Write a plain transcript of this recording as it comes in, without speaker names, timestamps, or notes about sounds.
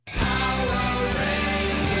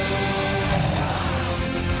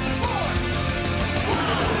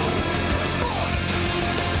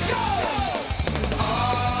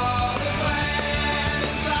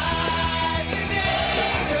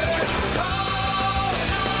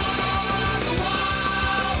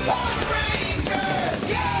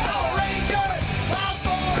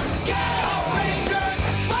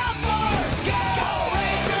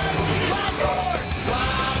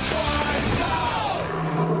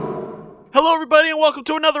everybody, and welcome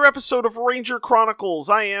to another episode of Ranger Chronicles.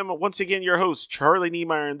 I am, once again, your host, Charlie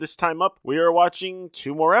Niemeyer, and this time up, we are watching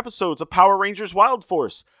two more episodes of Power Rangers Wild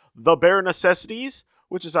Force. The Bare Necessities,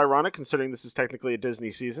 which is ironic considering this is technically a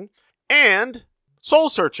Disney season, and Soul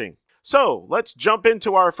Searching. So, let's jump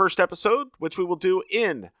into our first episode, which we will do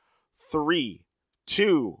in 3,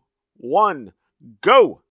 2, 1,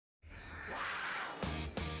 go!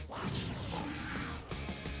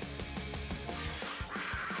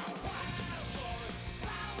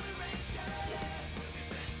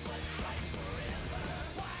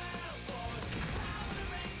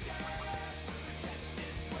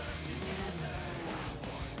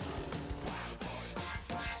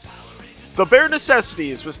 The Bare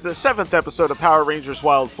Necessities was the 7th episode of Power Rangers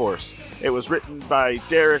Wild Force. It was written by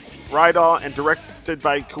Derek Rideau and directed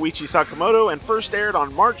by Koichi Sakamoto and first aired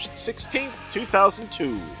on March 16th,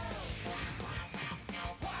 2002.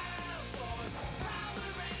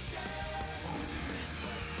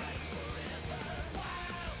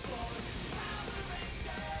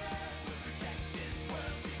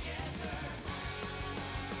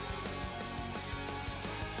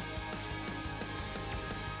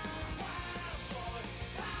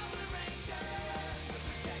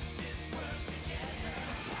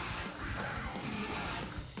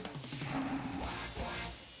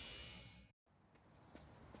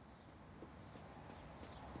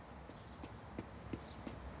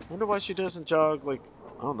 I wonder why she doesn't jog, like,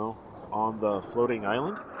 I don't know, on the floating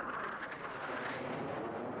island?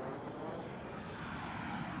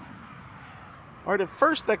 Alright, at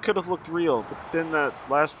first that could have looked real, but then that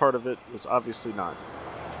last part of it was obviously not.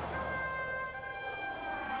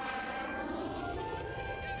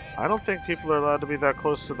 I don't think people are allowed to be that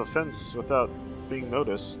close to the fence without being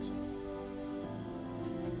noticed.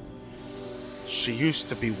 She used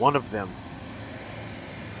to be one of them.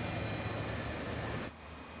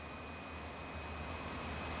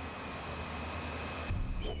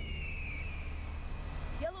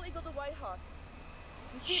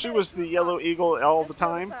 She was the Yellow Eagle all the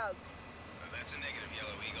time. That's a negative,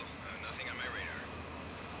 Yellow Eagle. Nothing on my radar.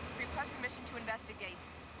 Request permission to investigate.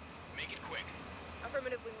 Make it quick.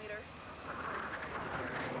 Affirmative, Wing Leader.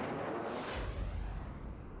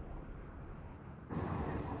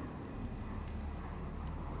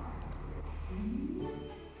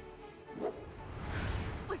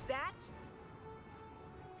 What was that?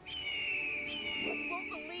 You won't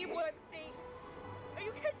believe what I'm seeing. Are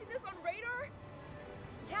you catching this on radar?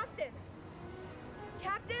 Captain!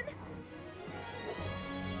 Captain?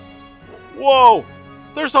 Whoa!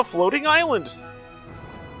 There's a floating island!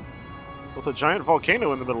 With a giant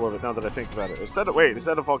volcano in the middle of it, now that I think about it. Is that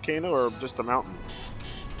a volcano or just a mountain?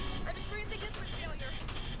 I'm experiencing instrument failure.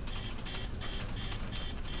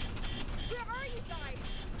 Where are you guys?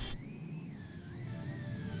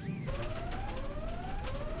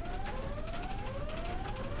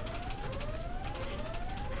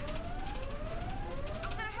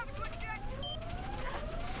 I'm gonna have to eject.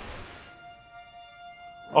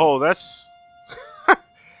 Oh, that's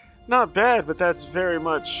not bad, but that's very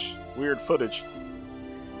much weird footage.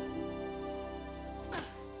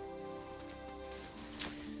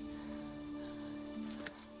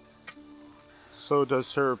 So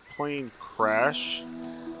does her plane crash?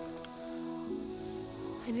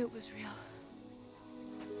 I knew it was real.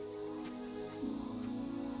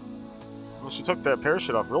 Well, she took that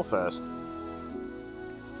parachute off real fast.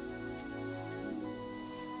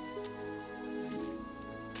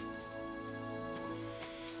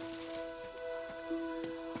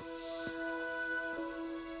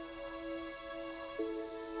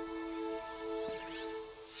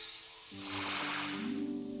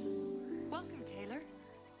 Welcome, Taylor.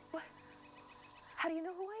 What? How do you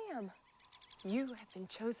know who I am? You have been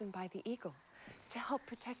chosen by the Eagle to help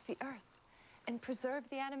protect the Earth and preserve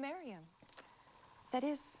the Animarium. That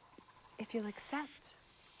is, if you'll accept.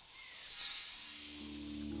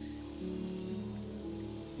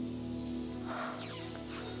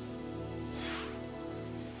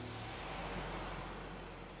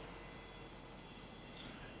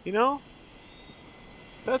 You know,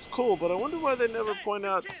 that's cool, but I wonder why they never point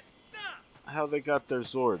out how they got their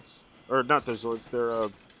Zords. Or not their Zords, their,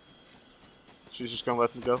 she's just gonna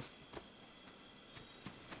let them go.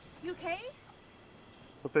 You okay?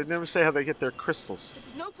 But they never say how they get their crystals. This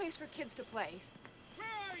is no place for kids to play. Where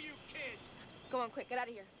are you, kids? Go on, quick, get out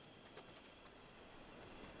of here.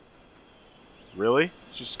 Really?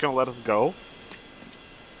 She's just gonna let them go?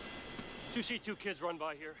 Did you see two kids run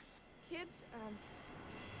by here? Kids?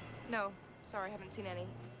 No. Sorry, haven't seen any.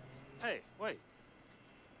 Hey, wait.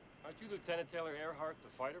 Aren't you Lieutenant Taylor Earhart, the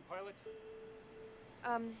fighter pilot?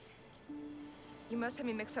 You must have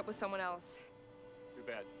me mixed up with someone else. Too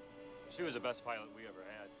bad. She was the best pilot we ever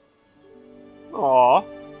had. Aw.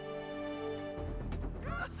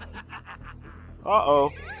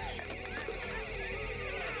 Uh-oh.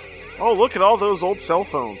 Oh, look at all those old cell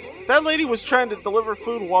phones. That lady was trying to deliver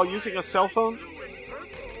food while using a cell phone?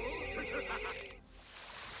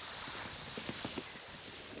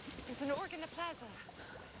 There's an org in the plaza.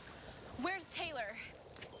 Where's Taylor?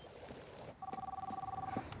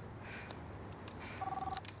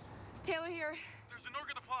 Taylor here. There's an org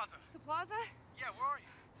at the plaza. The plaza? Yeah, where are you?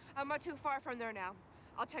 I'm not too far from there now.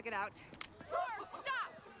 I'll check it out. Stop!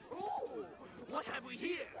 Oh, what have we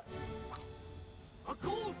here? A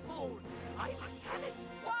gold phone! I must have it!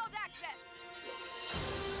 Wild access!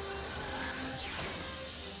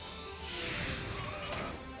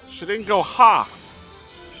 She didn't go ha.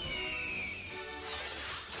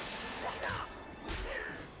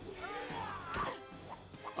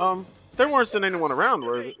 There wasn't anyone around,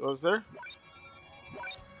 was there?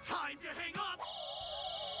 Time to hang up!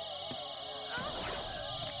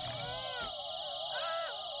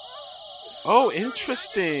 Oh,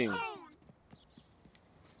 interesting. Hey!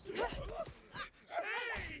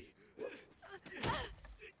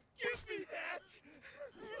 Give me that!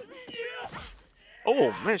 Yeah!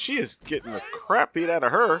 Oh, man, she is getting the crap beat out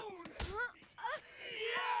of her.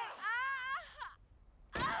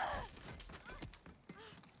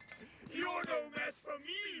 You're no match for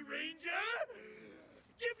me, Ranger!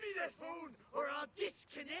 Give me that phone, or I'll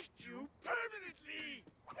disconnect you permanently!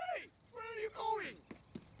 Hey, where are you going?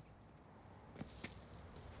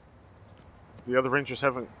 The other Rangers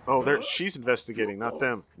haven't... Oh, she's investigating, not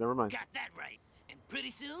them. Never mind. Got that right. And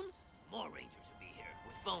pretty soon, more Rangers will be here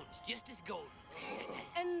with phones just as golden.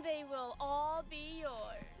 And they will all be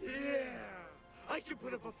yours. Yeah! I can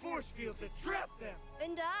put up a force field to trap them!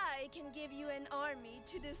 And I can give you an army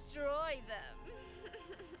to destroy them.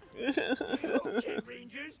 Okay,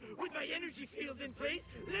 Rangers, with my energy field in place,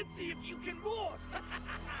 let's see if you can morph!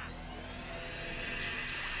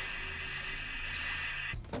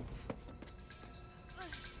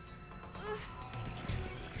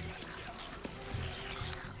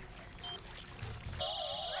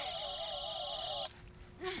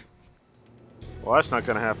 Well, that's not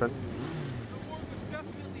going to happen. The org was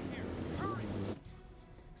definitely here. Hurry!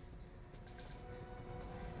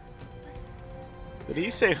 Did he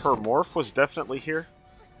say her morph was definitely here?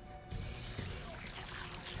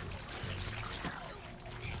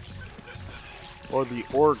 Or the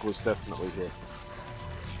org was definitely here?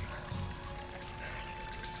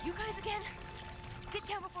 You guys again? Get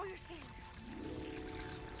down before you're seen.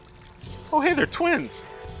 Oh, hey, they're twins!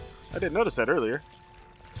 I didn't notice that earlier.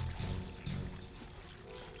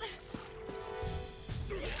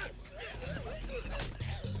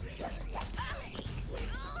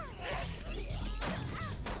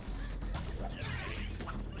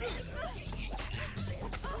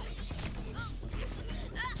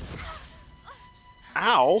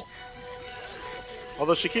 Ow!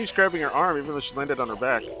 Although she keeps grabbing her arm even though she landed on her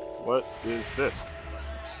back. What is this?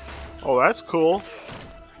 Oh, that's cool.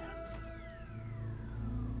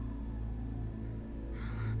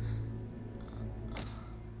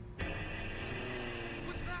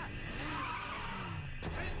 What's that?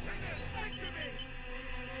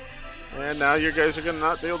 And now you guys are gonna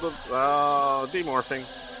not be able to... demorphing.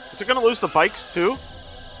 Is it gonna lose the bikes too?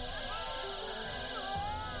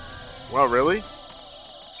 Wow, really?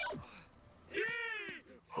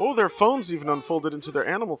 Oh, their phones even unfolded into their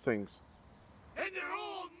animal things. And they're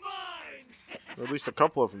all mine! Or at least a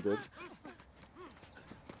couple of them did.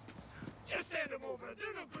 Just hand them over,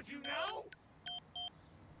 they're no good, you know?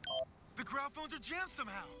 The ground phones are jammed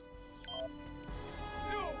somehow.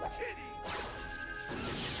 No kidding!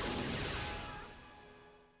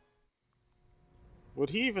 Would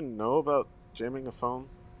he even know about jamming a phone?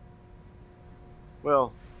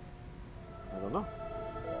 Well, I don't know.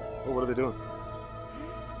 Oh, what are they doing?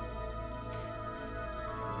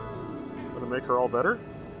 Gonna make her all better?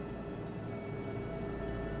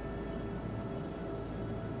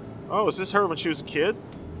 Oh, is this her when she was a kid?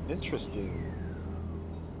 Interesting.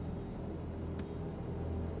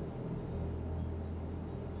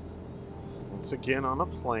 Once again on a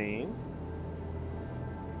plane.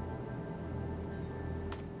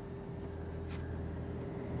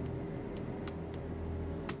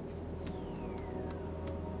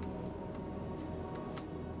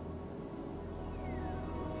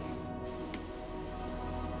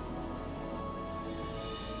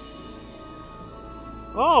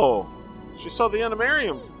 Oh, she saw the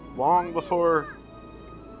animarium long before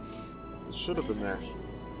it should have been there.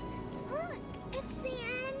 Look, it's the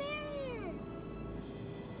Animarium.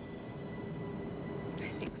 I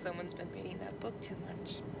think like someone's been reading that book too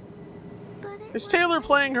much. Is Taylor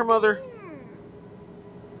playing her mother?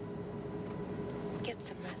 Get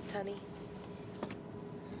some rest, honey.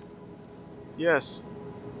 Yes.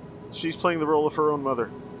 She's playing the role of her own mother.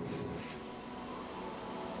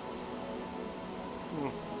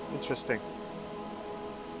 Interesting.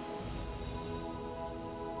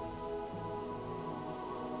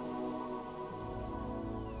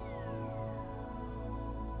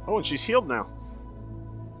 Oh, and she's healed now.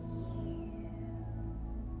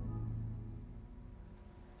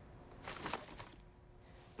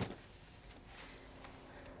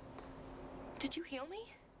 Did you heal me?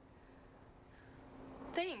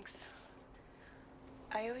 Thanks.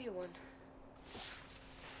 I owe you one.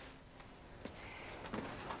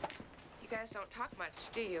 You guys don't talk much,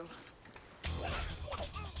 do you?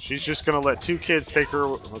 She's just gonna let two kids take her.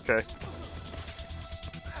 Okay.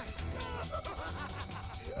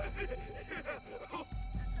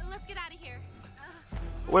 Let's get out of here.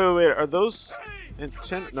 Wait. Are those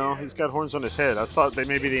antenna? No, he's got horns on his head. I thought they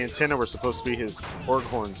maybe the antenna were supposed to be his org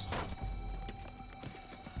horns.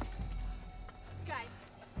 Guys,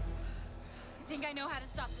 I think I know how to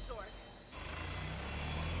stop this org.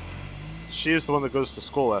 She is the one that goes to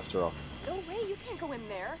school after all. No way, you can't go in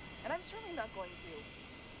there. And I'm certainly not going to.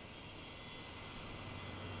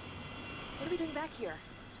 What are we doing back here?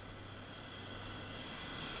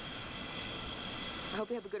 I hope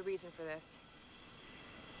you have a good reason for this.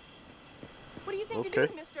 What do you think Okay. you're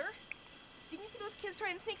doing, mister? Didn't you see those kids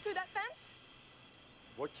trying to sneak through that fence?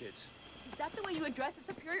 What kids? Is that the way you address a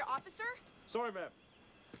superior officer? Sorry, ma'am.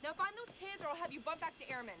 Now find those kids or I'll have you bumped back to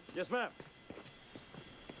airmen. Yes, ma'am.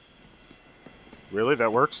 Really?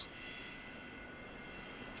 That works?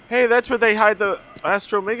 Hey, that's where they hide the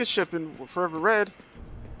Astro Megaship in Forever Red.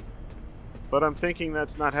 But I'm thinking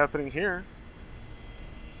that's not happening here.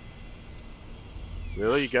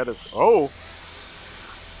 Really? You gotta... Oh!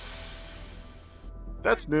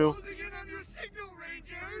 That's new. Closing in on your signal,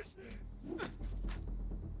 Rangers!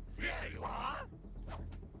 There you are!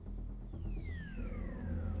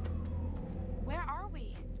 Where are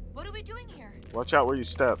we? What are we doing here? Watch out where you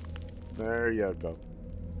step. There you go.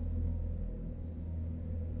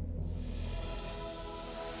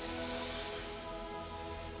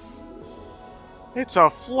 It's a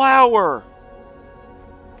flower!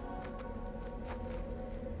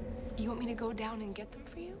 You want me to go down and get them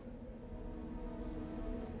for you?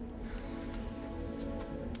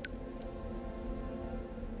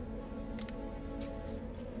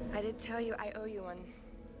 I did tell you I owe you one.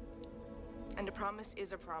 And a promise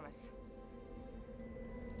is a promise.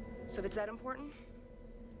 So if it's that important,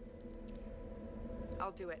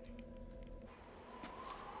 I'll do it.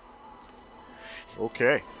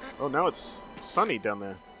 Okay. Oh, now it's sunny down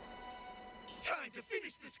there. Time to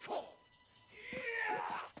finish this call!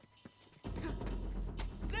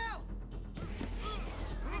 Now!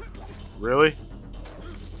 Really?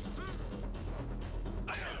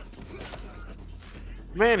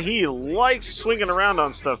 Man, he likes swinging around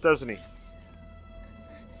on stuff, doesn't he?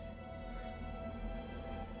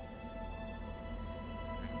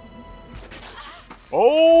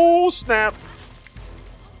 Oh, snap.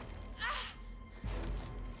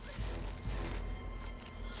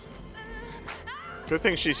 Good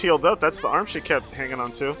thing she's healed up. That's the arm she kept hanging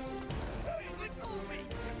on to.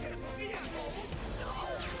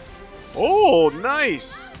 Oh,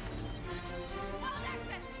 nice.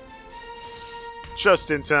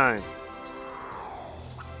 Just in time.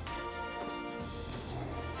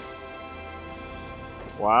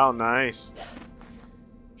 Wow, nice.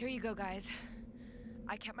 Here you go, guys.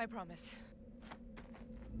 I kept my promise.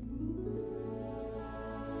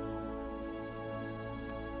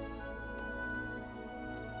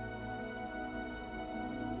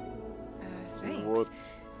 Thanks. Well,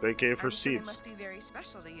 they gave her I'm sure they seats. must be very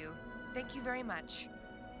special to you. Thank you very much.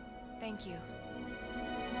 Thank you.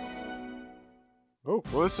 Oh,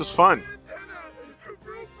 well, this is fun. Antenna! You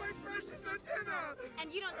broke my precious antenna!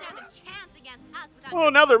 And you don't stand a chance against us without Oh,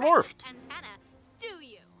 your now they're precious morphed. antenna, do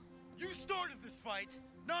you? You started this fight,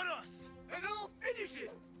 not us! And I'll finish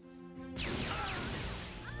it!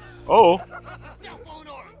 Oh, Cell phone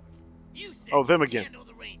order. You said Oh, them you again. handle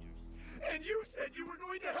the Rangers. And you said you were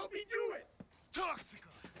going to help me do it! Toxica!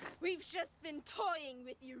 We've just been toying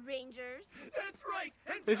with you, Rangers. That's right!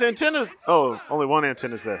 And his antenna. Oh, only one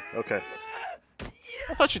antenna's there. Okay.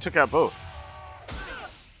 I thought you took out both.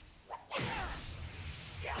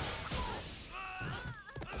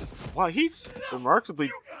 Wow, he's remarkably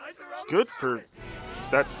guys are on good for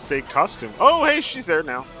that big costume. Oh, hey, she's there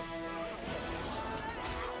now.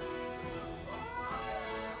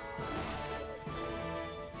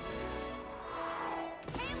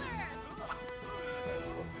 Hey,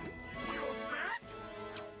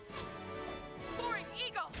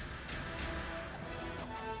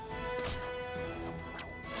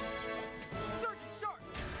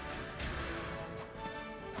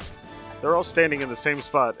 They're all standing in the same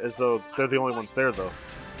spot, as though they're the only ones there, though.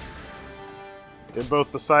 In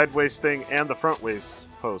both the sideways thing and the frontways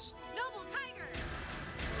pose. Noble Tiger!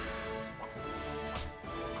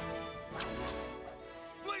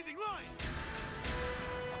 Blazing Lion!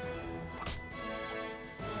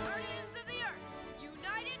 Guardians of the Earth!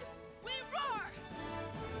 United, we roar!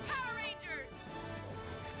 Power Rangers!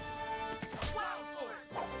 Wild Force!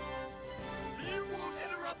 You won't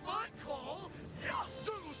interrupt my call! Yeah!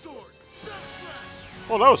 Jungle Sword! Sun Slash!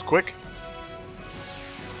 Well, that was quick.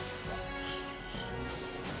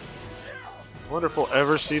 I wonder if we'll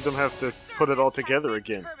ever see them have to put it all together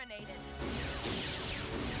again. Terminated.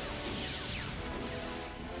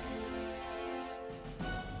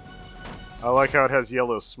 I like how it has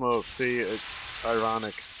yellow smoke. See, it's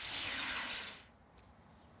ironic.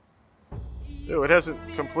 Ew, it hasn't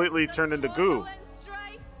completely turned into goo. Fallen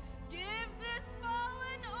strife, give this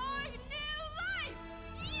fallen org new life!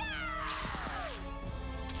 Yeah!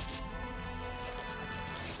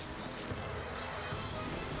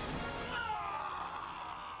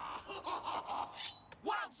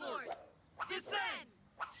 Wild Sword! Descend!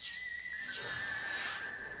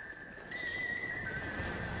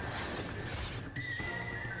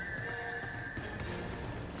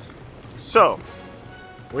 So,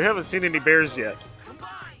 we haven't seen any bears yet. Combine!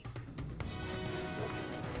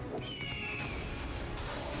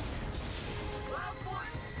 Wild Force!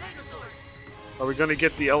 Megazord! Are we going to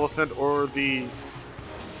get the elephant or the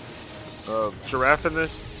giraffe in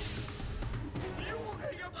this? You won't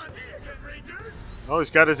hang up on me again, Rangers! Oh,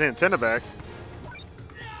 he's got his antenna back.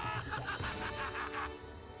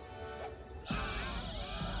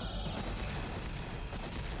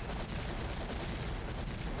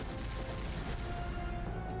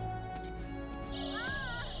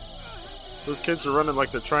 Those kids are running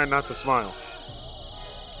like they're trying not to smile.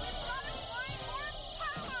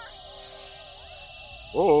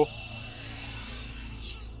 Whoa.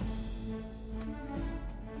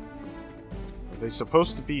 Are they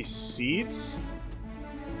supposed to be seeds?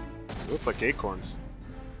 They look like acorns.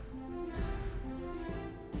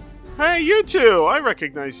 Hey, you two! I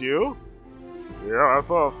recognize you. Yeah, I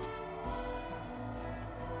thought.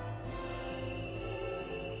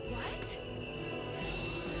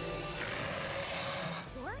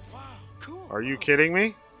 Are you kidding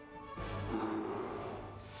me?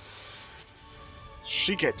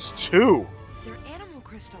 She gets two. They're animal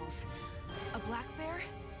crystals. A black bear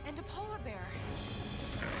and a polar bear.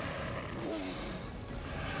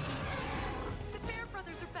 The Bear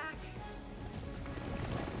Brothers are back.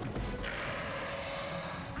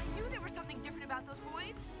 I knew there was something different about those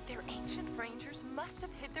boys. Their ancient rangers must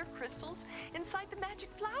have hid their crystals inside the magic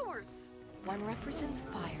flowers. One represents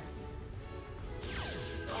fire.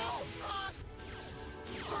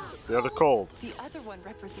 The other cold. The other one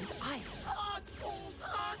represents ice.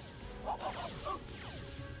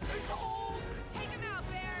 Take him out,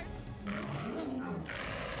 bears!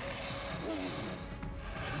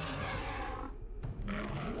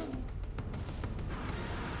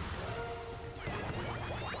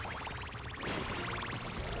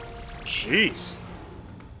 Jeez.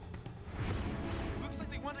 Looks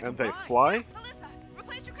like they want to And they combine. fly? Alyssa,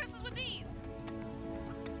 replace your crystals with these!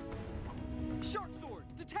 Shark Sword!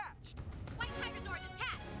 Detach! White Tiger Sword,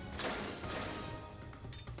 attack!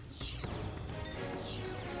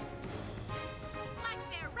 Black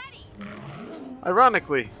Bear, ready!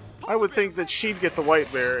 Ironically, I would think that she'd get the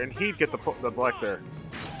white bear and he'd get the black bear.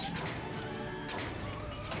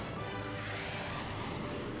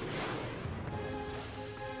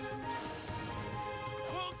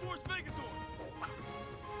 Wild Force Megazord!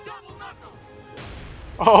 Double Knuckle!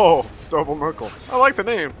 Oh, Double Knuckle. I like the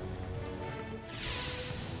name.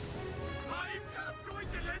 I'm not going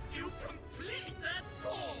to let you complete that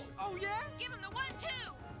goal! Oh yeah? Give him the 1-2!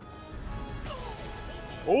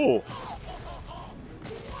 Oh,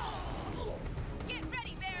 Get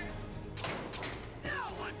ready, bears!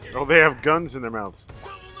 Now I'm getting oh, they have guns in their mouths.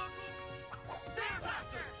 Double Knuckle! Bear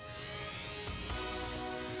Blaster!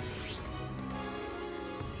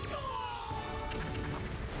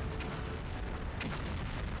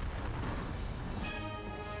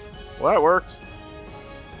 Well, that worked.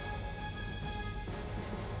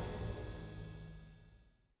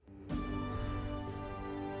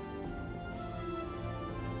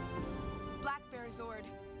 Black Bear Zord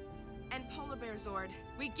and Polar Bear Zord,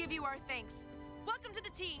 we give you our thanks. Welcome to the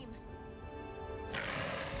team.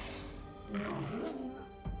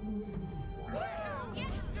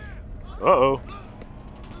 Uh-oh.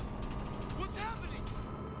 What's happening?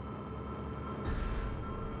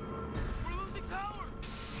 We're losing power!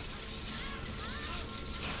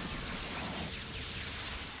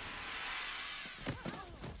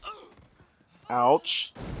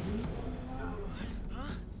 Ouch.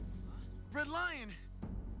 Red Lion!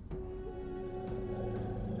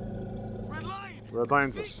 Red Lion! Red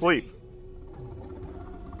Lion's asleep.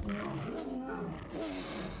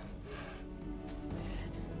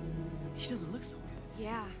 He doesn't look so good.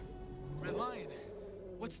 Yeah. Red Lion,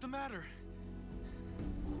 what's the matter?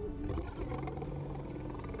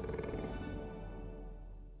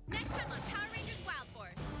 Next time on Power Rangers Wild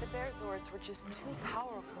Force. The Bearzords were just too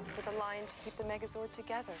powerful for the Lion to keep the Megazord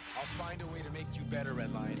together. I'll find a way to make you better,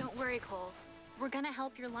 Red Lion. Don't worry, Cole. We're gonna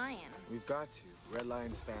help your lion. We've got to. Red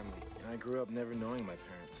Lion's family. And I grew up never knowing my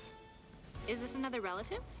parents. Is this another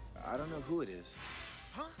relative? I don't know who it is.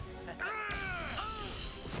 Huh?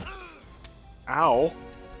 Ow.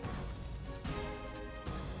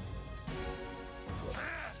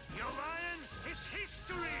 Your lion is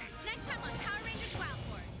history! Next time on Power Rangers Wild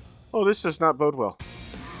Force. Oh, this does not bode well.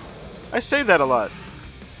 I say that a lot.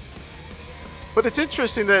 But it's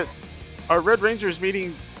interesting that our Red Ranger's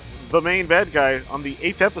meeting the main bad guy on the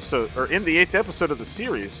 8th episode, or in the 8th episode of the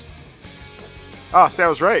series. Ah, see, I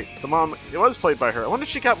was right. The mom, it was played by her. I wonder if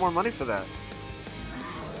she got more money for that.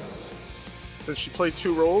 Since she played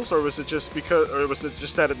 2 roles, or was it just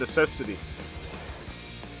out of necessity?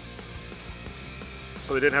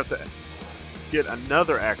 So they didn't have to get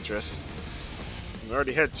another actress. We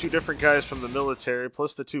already had 2 different guys from the military,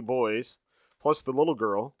 plus the 2 boys, plus the little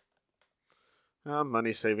girl.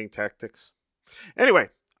 Money-saving tactics. Anyway,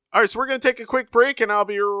 alright, so we're going to take a quick break, and I'll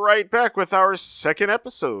be right back with our second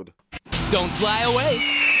episode. Don't fly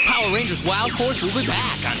away. Power Rangers Wild Force will be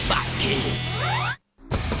back on Fox Kids.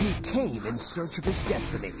 He came in search of his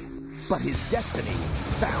destiny, but his destiny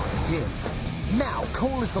found him. Now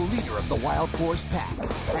Cole is the leader of the Wild Force pack,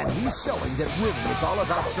 and he's showing that winning is all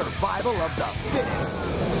about survival of the fittest.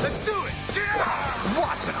 Let's do it! Yeah!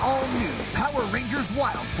 Watch an all-new Power Rangers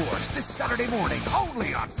Wild Force this Saturday morning,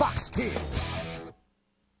 only on Fox Kids.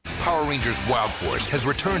 Power Rangers Wild Force has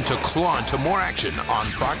returned to claw into more action on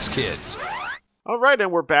Fox Kids. Alright,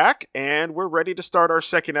 and we're back, and we're ready to start our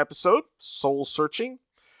second episode, Soul Searching,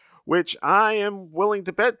 which I am willing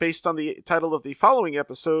to bet, based on the title of the following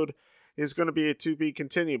episode, is going to be a to be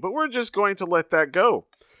continued. But we're just going to let that go.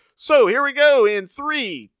 So here we go in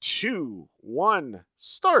 3, 2, 1,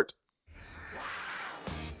 start.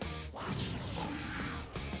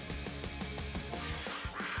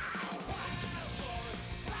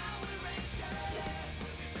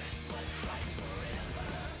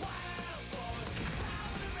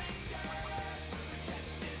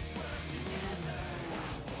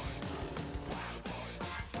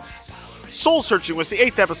 Soul Searching was the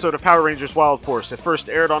 8th episode of Power Rangers Wild Force. It first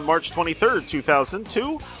aired on March 23rd,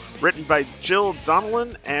 2002, written by Jill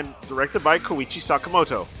Donnellan and directed by Koichi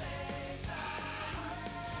Sakamoto.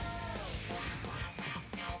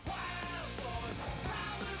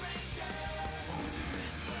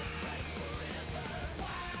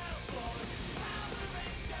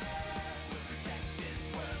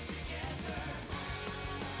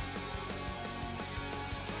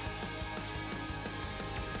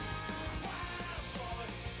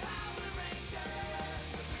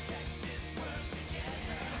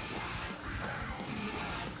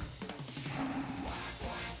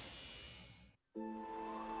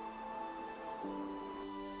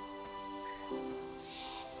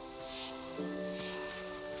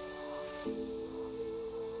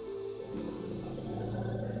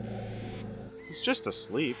 He's just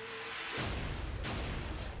asleep.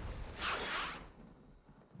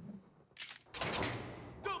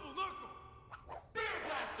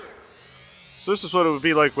 So this is what it would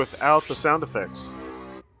be like without the sound effects.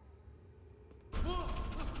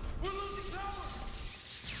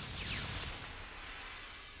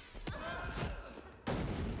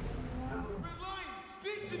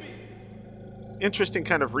 Interesting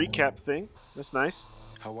kind of recap thing. That's nice.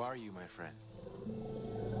 How are you, my friend?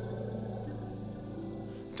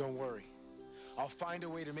 Don't worry. I'll find a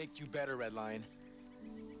way to make you better, Red Lion.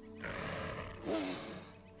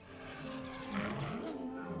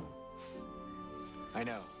 I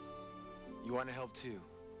know. You want to help too.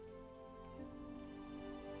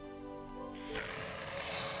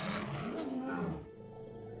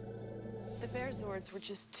 The Bearzords were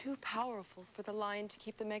just too powerful for the Lion to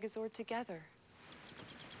keep the Megazord together.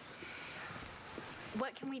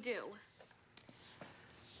 What can we do?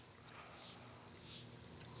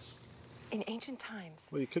 In ancient times,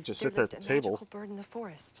 Well, you could just there sit there at lived the a table. magical bird in the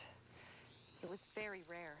forest. It was very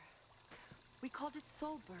rare. We called it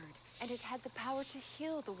Soul Bird, and it had the power to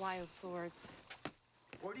heal the Wild Zords.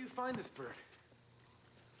 Where do you find this bird?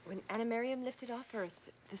 When Animarium lifted off Earth,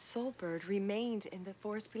 the Soul Bird remained in the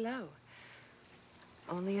forest below.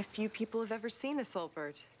 Only a few people have ever seen the soul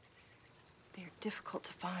bird. They are difficult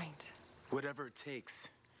to find. Whatever it takes,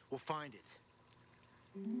 we'll find it.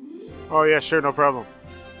 Oh yeah, sure, no problem.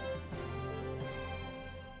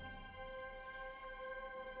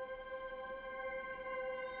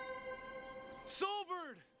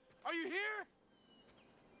 Soulbird, are you here?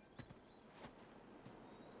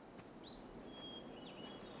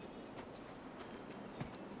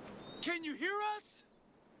 Can you hear us?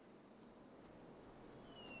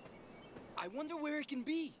 I wonder where it can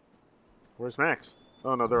be. Where's Max?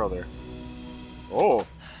 Oh no, they're all there. Oh,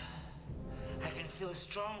 I can feel a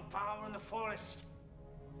strong power in the forest.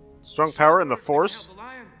 strong power in the force. The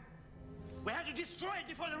lion. We have to destroy it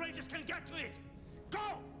before the Rangers can get to it. Go!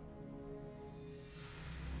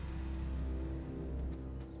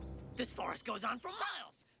 This forest goes on for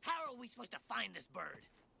miles. How are we supposed to find this bird?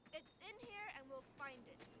 It's in here and we'll find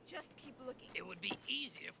it. Just keep looking. It would be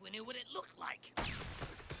easier if we knew what it looked like.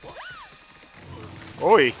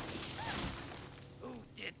 Oi. Who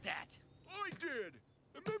did that? I did.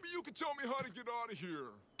 And maybe you can tell me how to get out of here.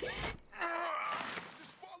 This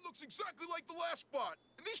spot looks exactly like the last spot,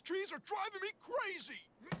 and these trees are driving me crazy.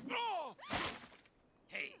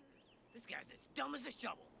 Hey, this guy's as dumb as a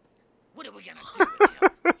shovel. What are we gonna do with him?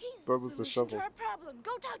 He's That the was a solution shovel. to our problem.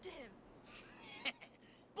 Go talk to him.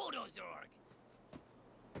 Bulldozer Org.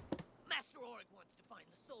 Master Org wants to find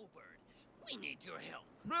the soul bird. We need your help.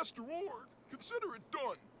 Master Org, consider it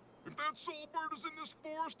done. If that soul bird is in this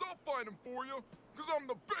forest, I'll find him for you. Because I'm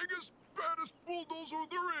the biggest, baddest bulldozer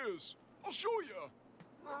there is. I'll show you.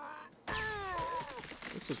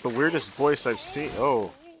 This is the weirdest voice I've seen.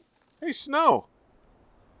 Oh. Hey, Snow.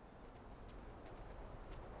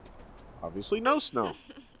 Obviously no Snow.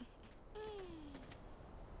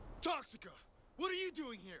 Toxica, what are you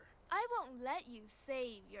doing here? I won't let you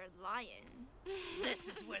save your lion. This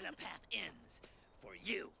is where the path ends. For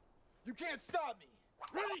you. You can't stop me.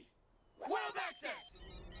 Ready? Wild access!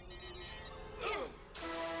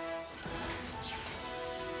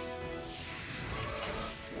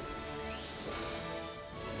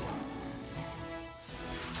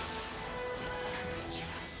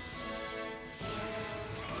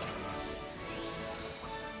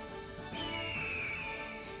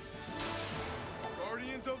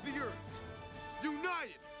 Guardians of the Earth,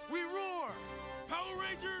 united, we roar! Power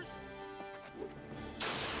Rangers!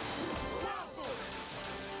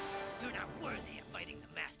 You're not worthy of fighting the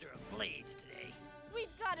Master of Blades today. We've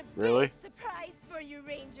got a Really? big surprise for you,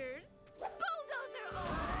 Rangers. Bulldozer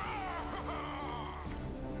Org!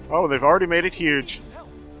 Oh, they've already made it huge.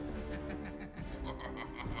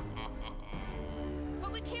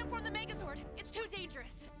 But we can't form the Megazord. It's too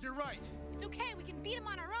dangerous. You're right. It's okay, we can beat him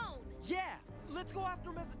on our own. Yeah, let's go after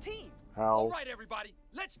him as a team. All How? right, everybody,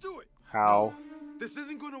 let's do it. How? This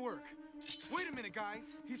isn't going to work. Wait a minute,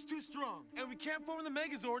 guys. He's too strong, and we can't form the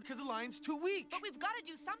Megazord because the lion's too weak. But we've got to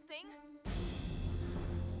do something.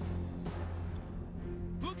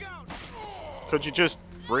 Look out! Could you just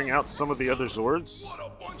bring out some of the other Zords? What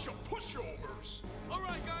a bunch of pushovers. All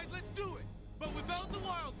right, guys, let's do it. But without the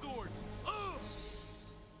Wild Zords. Ugh!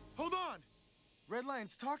 Hold on. Red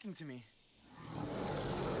Lion's talking to me.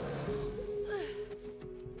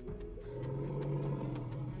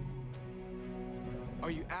 Are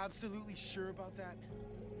you absolutely sure about that?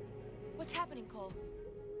 What's happening, Cole?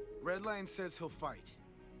 Red Lion says he'll fight.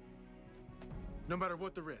 No matter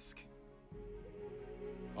what the risk.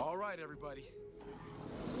 All right, everybody.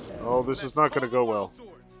 Oh, this is not going to go well.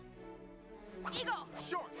 Eagle!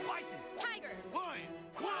 Shark! Bison! Tiger! Lion!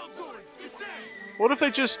 Wild Zords! Descend! What if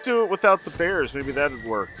they just do it without the bears? Maybe that'd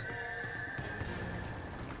work.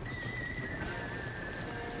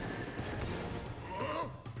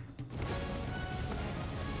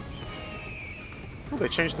 Oh, they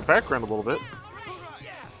changed the background a little bit.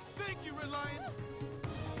 Yeah! Thank you, Red Lion!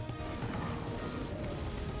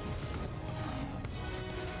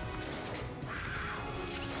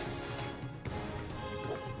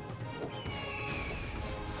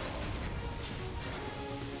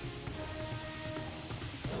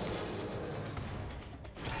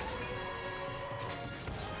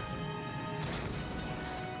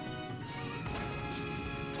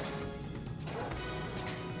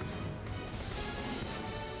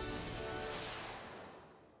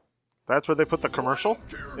 That's where they put the commercial?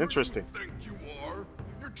 Interesting. Think you are?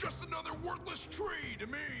 You're just another worthless tree to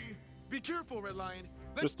me. Be careful, Red Lion.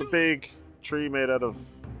 Just a big tree made out of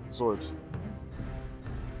Zords.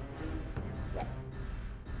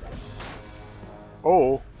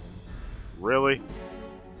 Oh. Really?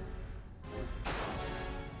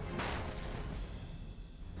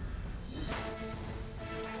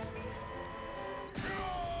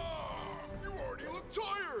 You already look tired.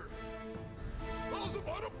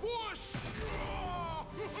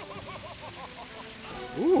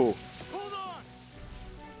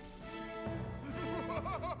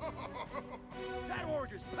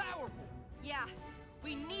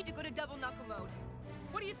 need to go to double knuckle mode.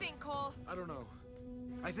 What do you think, Cole? I don't know.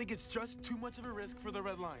 I think it's just too much of a risk for the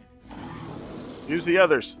Red Lion. Use the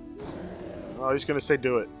others. Oh, he's gonna say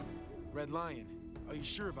do it. Red Lion, are you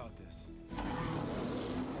sure about this?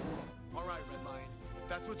 All right, Red Lion. If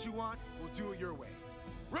that's what you want, we'll do it your way.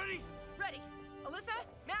 Ready? Ready. Alyssa,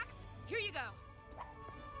 Max, here you go.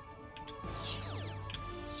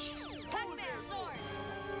 Nightmare Zord.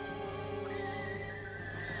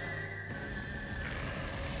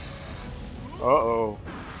 Uh-oh.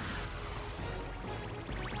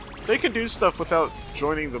 They can do stuff without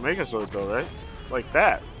joining the Megazord, though, right? Like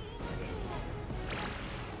that.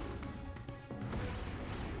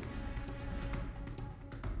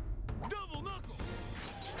 Double knuckle.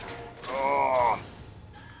 Oh.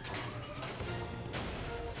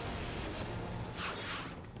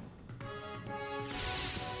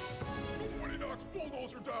 When he knocks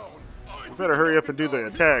Bulldozer down, You better hurry up and do the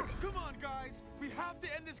attack. Come on, guys. We have to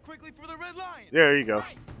end this quickly for the Red Lion. Yeah, there you go.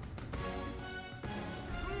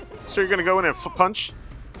 So you're gonna go in and punch?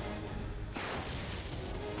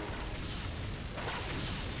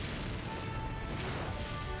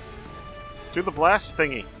 Do the blast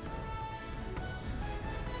thingy.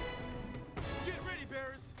 Get ready,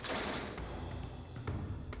 bears.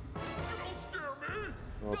 don't scare me.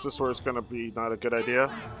 Well, is this where it's gonna be not a good idea?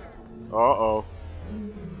 Uh-oh.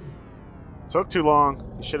 Took too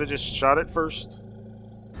long. You should have just shot it first.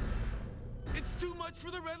 It's too much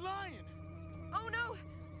for the Red Lion. Oh no!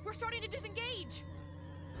 We're starting to disengage.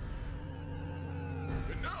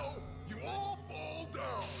 And now you all fall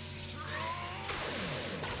down.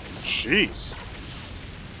 Jeez.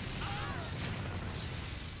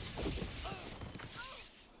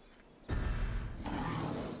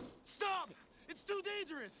 Stop! It's too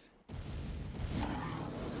dangerous.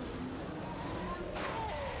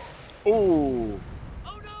 Ooh.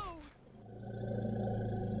 Oh no!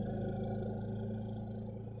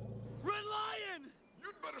 Red Lion!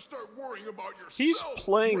 You'd better start worrying about yourself. He's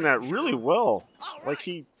playing that really well. Like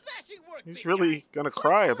he's really gonna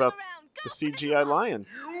cry about the CGI lion.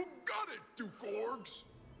 You got it, Duke Orgs.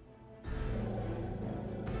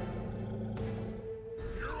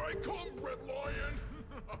 Here I come, Red Lion.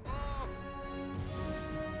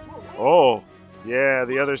 Oh, yeah,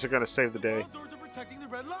 the others are gonna save the day. Swords are protecting the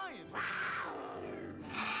Red Lion.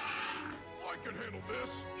 I can handle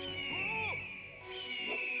this.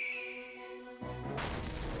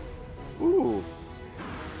 Ooh.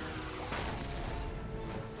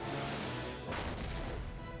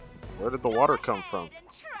 Where did the water come from? And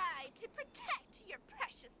try to protect your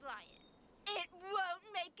precious lion. It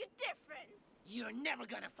won't make a difference. You're never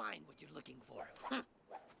gonna find what you're looking for.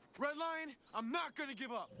 Red Lion, I'm not gonna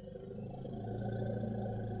give up.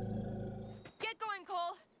 Get going,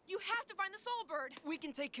 Cole. You have to find the soul bird. We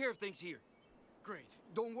can take care of things here. Great.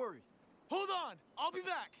 Don't worry. Hold on. I'll be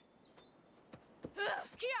back.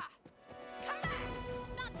 Kia! Come back!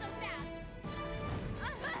 Not so fast!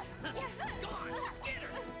 Go on, get her!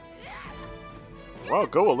 Wow,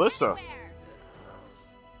 go Alyssa.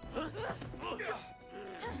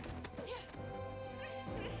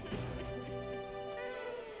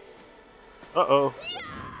 Uh-oh.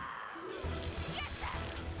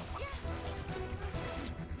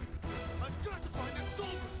 I've got to find that soul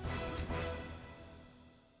bird.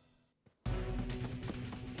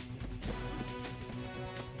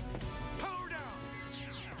 Power down.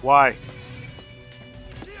 Why?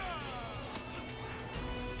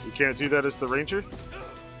 You can't do that as the ranger?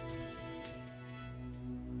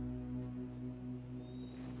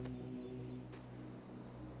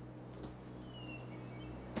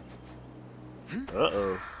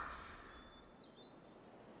 Uh-oh.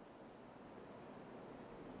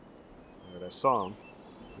 Alright, I saw him.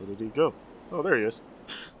 Where did he go? Oh, there he is.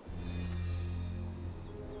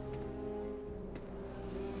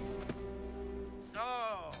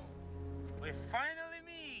 So, we finally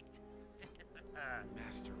meet.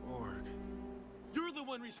 Master Org. You're the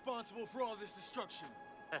one responsible for all this destruction.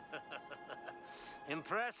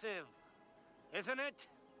 Impressive, isn't it?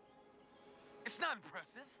 It's not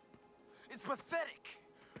impressive. It's pathetic.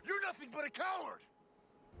 You're nothing but a coward.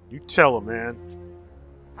 You tell him, man.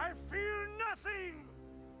 I fear nothing.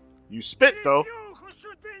 You spit, though. You who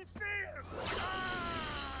should be feared.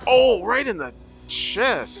 Oh, right in the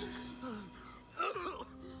chest.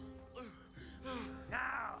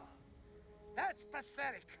 Now, that's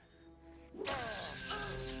pathetic.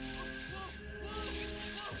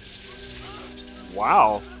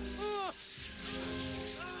 Wow.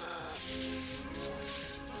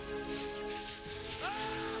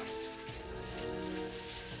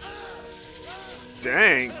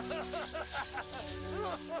 Dang.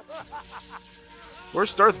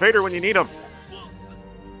 Where's Darth Vader when you need him?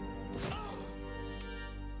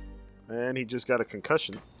 And he just got a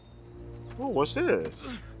concussion. Oh, what's this?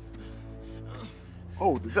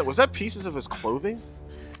 Oh, was that pieces of his clothing?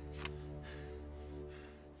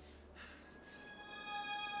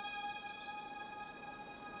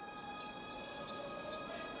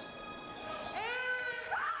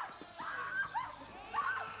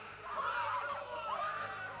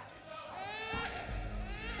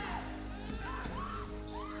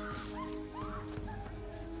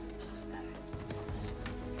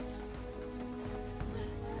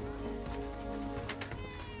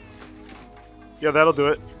 Yeah, that'll do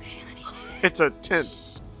it. It's a tent.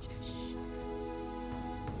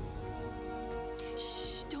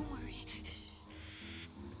 Shh, don't worry.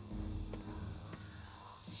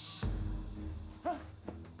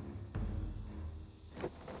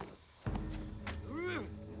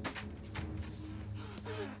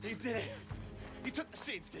 You did it. You took the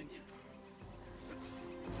seeds, didn't you?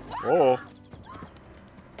 Oh.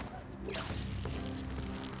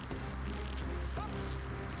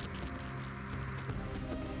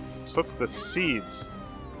 Took the seeds.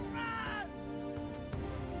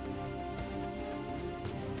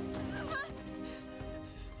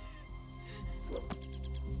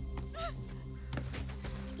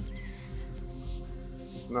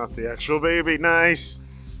 It's not the actual baby. Nice.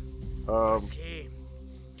 Tell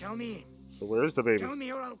me. So where's the baby? Tell me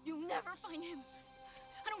or I'll... You'll never find him.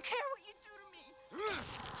 I don't care what you do to me.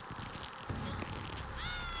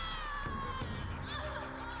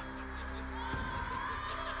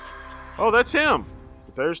 Oh, that's him.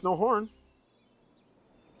 But there's no horn.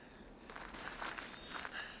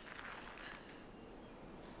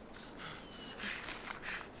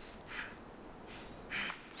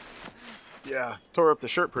 Yeah, tore up the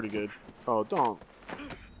shirt pretty good. Oh, don't.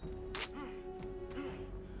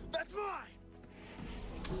 That's mine.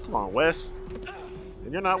 Come on, Wes.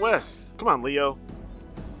 And you're not Wes. Come on, Leo.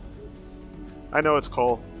 I know it's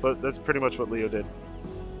Cole, but that's pretty much what Leo did.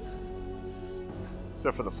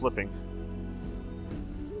 Except for the flipping.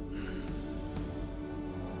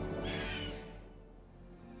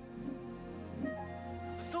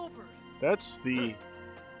 That's the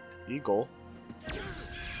eagle.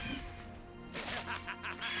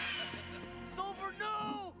 Silver,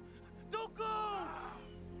 no! Don't go!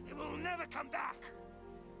 It will never come back.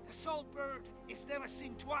 The soul bird is never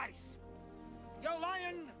seen twice. Your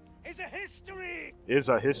lion is a history. Is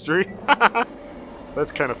a history?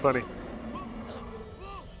 That's kind of funny.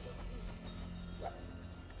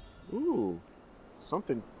 Ooh,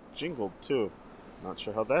 something jingled too. Not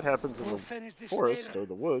sure how that happens in the forest or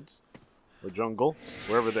the woods. Or jungle,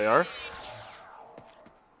 wherever they are.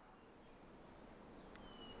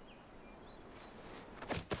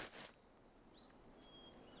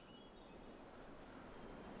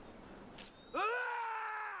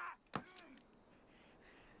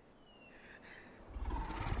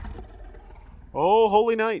 Oh,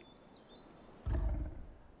 holy night.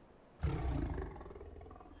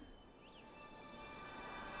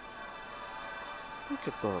 Look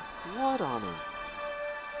at the blood on him.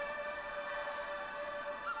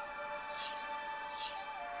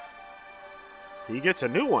 He gets a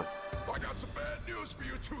new one. I got some bad news for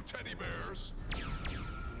you two teddy bears.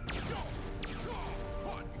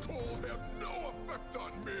 Hot and cold have no effect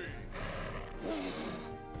on me.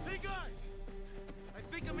 Hey guys! I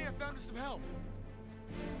think I may have found us some help.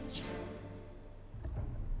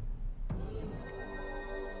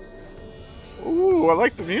 Ooh, I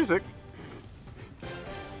like the music.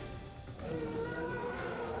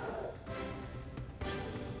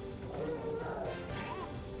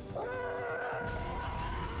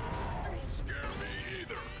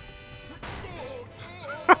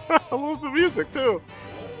 I love the music too.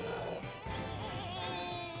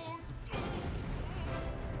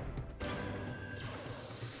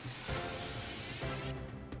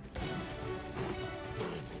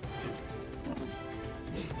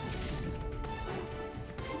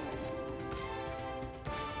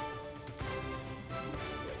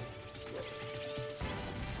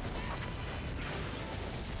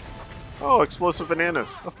 Oh, explosive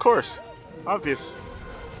bananas. Of course. Obvious.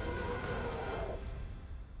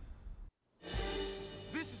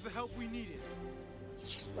 This is the help we needed.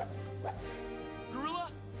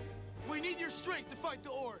 Gorilla, we need your strength to fight the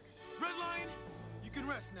Org. Red Lion, you can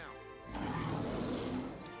rest now.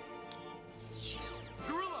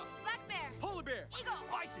 Gorilla! Black Bear! Polar Bear! Eagle!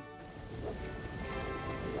 Bison!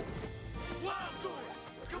 Wild Swords!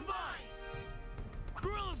 Combine!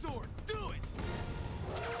 Gorilla Zord! Do it!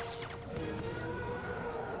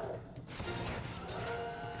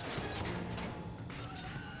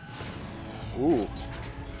 Ooh.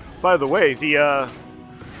 By the way,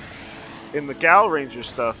 in the Gal Ranger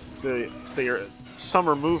stuff, the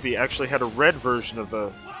summer movie actually had a red version of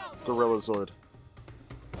the Gorilla Zord.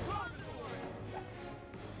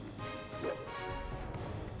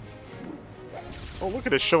 Oh, look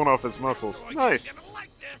at it showing off his muscles. Nice.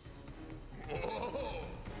 Whoa.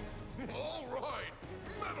 All right.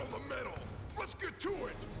 Metal to metal. Let's get to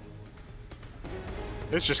it.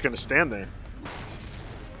 It's just gonna stand there.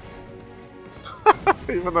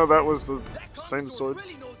 Even though that was the same sword.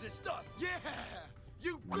 Really knows his stuff. Yeah.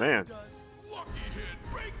 Man. Lucky hit.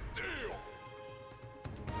 Big deal.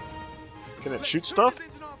 Can it shoot stuff?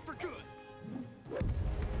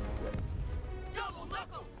 Double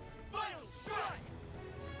knuckle. Final strike.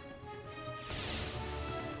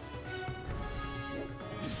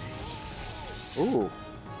 Ooh.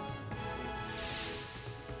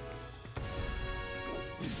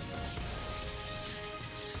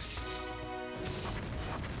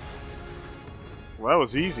 Well, that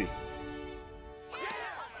was easy.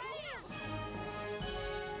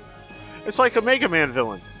 It's like a Mega Man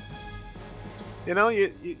villain. You know,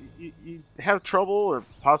 you have trouble or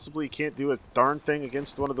possibly can't do a darn thing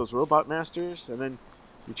against one of those robot masters, and then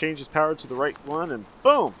you change his power to the right one, and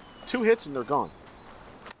boom! 2 hits and they're gone.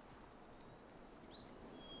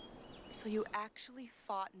 So you actually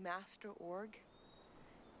fought Master Org?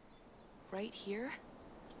 Right here?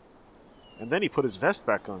 And then he put his vest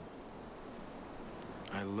back on.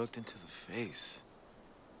 I looked into the face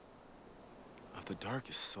of the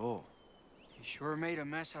darkest soul. He sure made a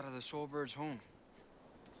mess out of the Soulbird's home.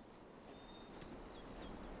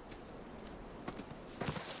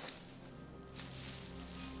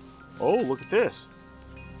 Oh, look at this.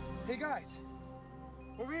 Hey guys,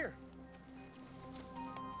 over here.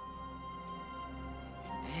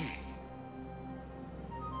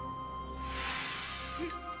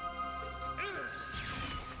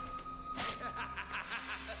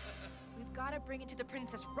 We've got to bring it to the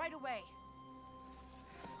princess right away.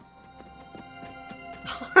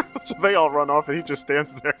 So they all run off and he just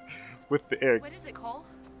stands there with the egg. What is it, Cole?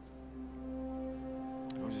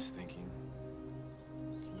 I was just thinking,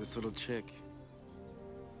 this little chick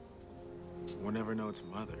will never know its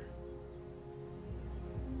mother.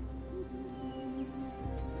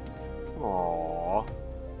 Aww.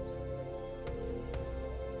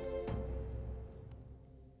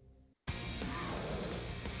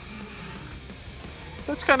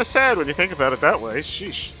 That's kind of sad when you think about it that way.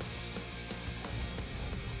 Sheesh.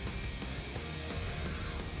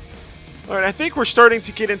 Alright, I think we're starting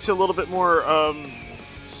to get into a little bit more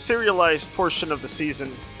serialized portion of the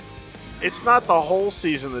season. It's not the whole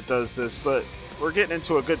season that does this, but we're getting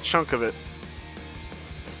into a good chunk of it.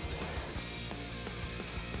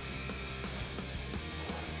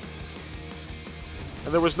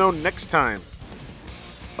 And there was no next time.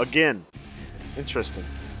 Again. Interesting.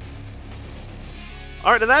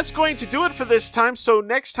 Alright, and that's going to do it for this time. So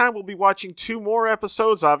next time we'll be watching 2 more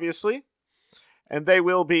episodes, obviously. And they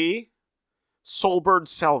will be Soulbird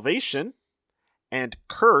Salvation and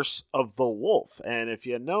Curse of the Wolf. And if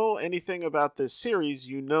you know anything about this series,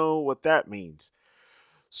 you know what that means.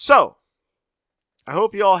 So, I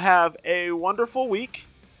hope you all have a wonderful week.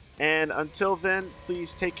 And until then,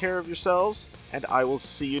 please take care of yourselves, and I will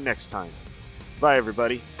see you next time. Bye,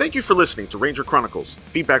 everybody. Thank you for listening to Ranger Chronicles.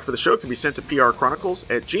 Feedback for the show can be sent to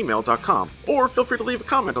prchronicles@gmail.com, or feel free to leave a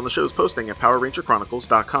comment on the show's posting at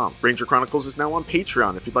powerrangerchronicles.com. Ranger Chronicles is now on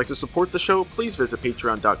Patreon. If you'd like to support the show, please visit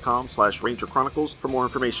patreon.com/rangerchronicles for more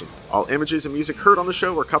information. All images and music heard on the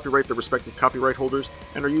show are copyright their respective copyright holders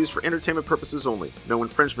and are used for entertainment purposes only. No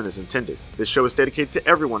infringement is intended. This show is dedicated to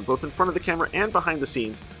everyone, both in front of the camera and behind the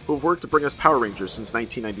scenes, who have worked to bring us Power Rangers since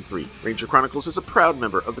 1993. Ranger Chronicles is a proud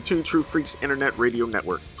member of the Two True Freaks Internet Radio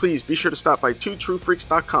Network. Please be sure to stop by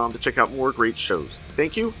twotruefreaks.com to check out more great shows.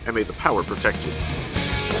 Thank you, and may the power protect you.